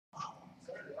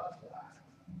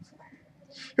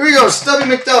Here we go, Stubby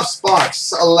McDuff's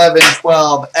box,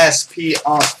 11/12 SP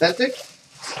Authentic.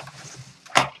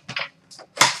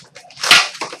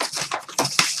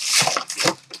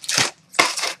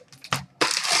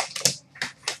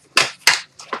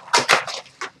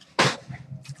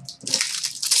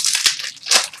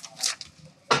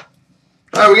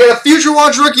 All right, we got a Future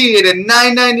Watch rookie at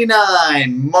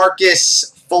 $9.99.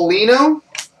 Marcus Foligno.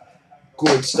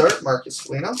 Good start, Marcus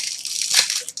Foligno.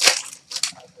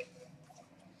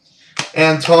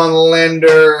 Anton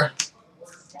Lander,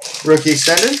 rookie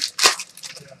extended.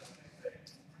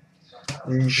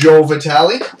 Joe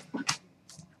Vitale.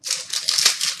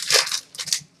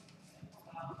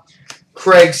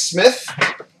 Craig Smith.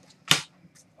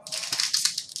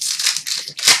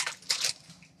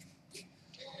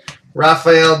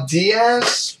 Rafael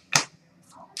Diaz.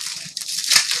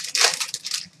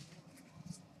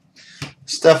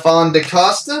 Stefan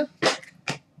DaCosta.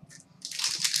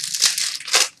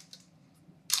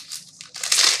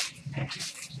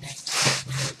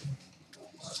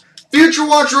 Future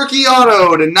Watch rookie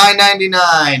auto to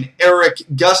 $9.99. Eric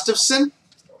Gustafson.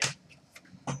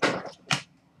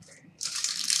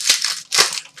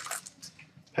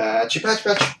 Patchy, patch,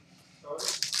 patch.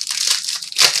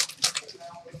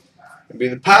 Maybe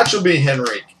the patch will be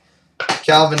Henrik.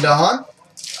 Calvin DeHaan.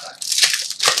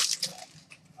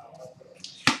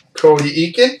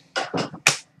 Cody Eakin.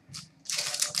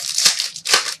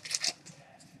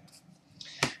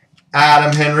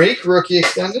 Adam Henrique, rookie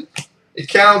extended. It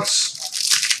counts.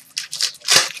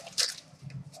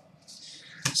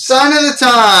 Sign of the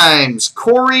Times,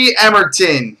 Corey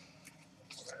Emerton.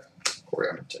 Corey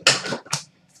Emerton.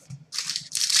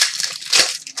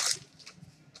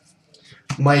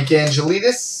 Mike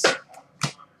Angelidis.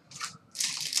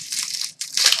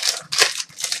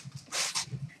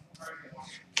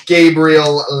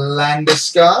 Gabriel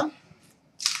Landeskog.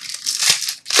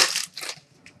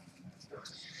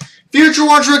 Future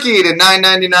Watch rookie to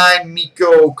 $9.99.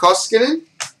 Mikko Koskinen.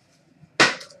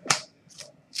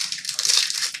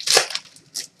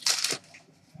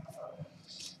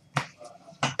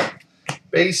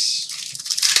 Base.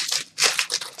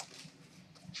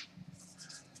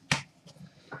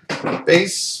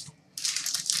 Base.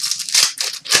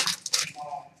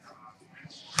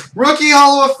 Rookie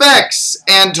Holo Effects,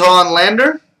 Anton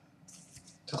Lander.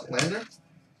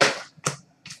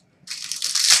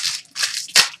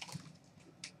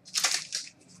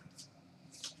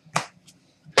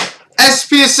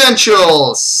 SP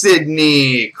Essentials,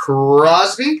 Sidney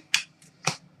Crosby.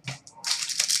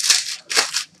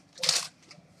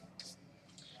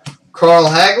 Carl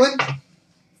Hagelin.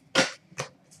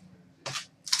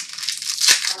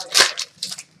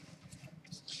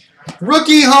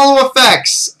 Rookie Holo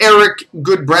Effects, Eric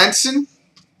Goodbranson.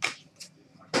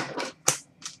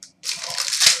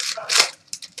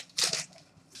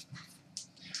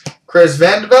 Chris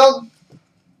Vandeveld.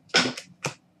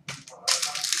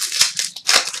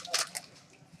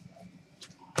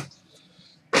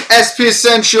 SP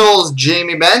Essentials,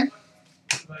 Jamie Benn.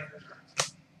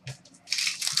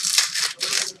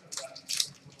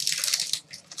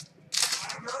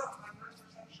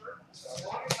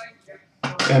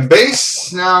 And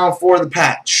base, now for the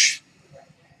patch.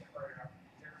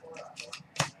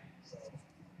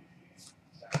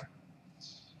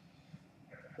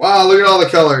 Wow, look at all the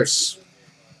colors.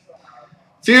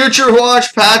 Future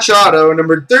Watch patch auto,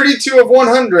 number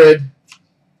 32/100.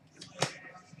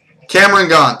 Cameron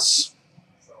Gauntz.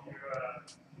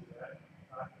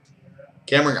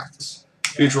 Cameron Gauntz.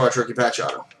 Future Watch rookie patch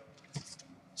auto.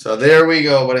 So there we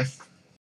go, buddy.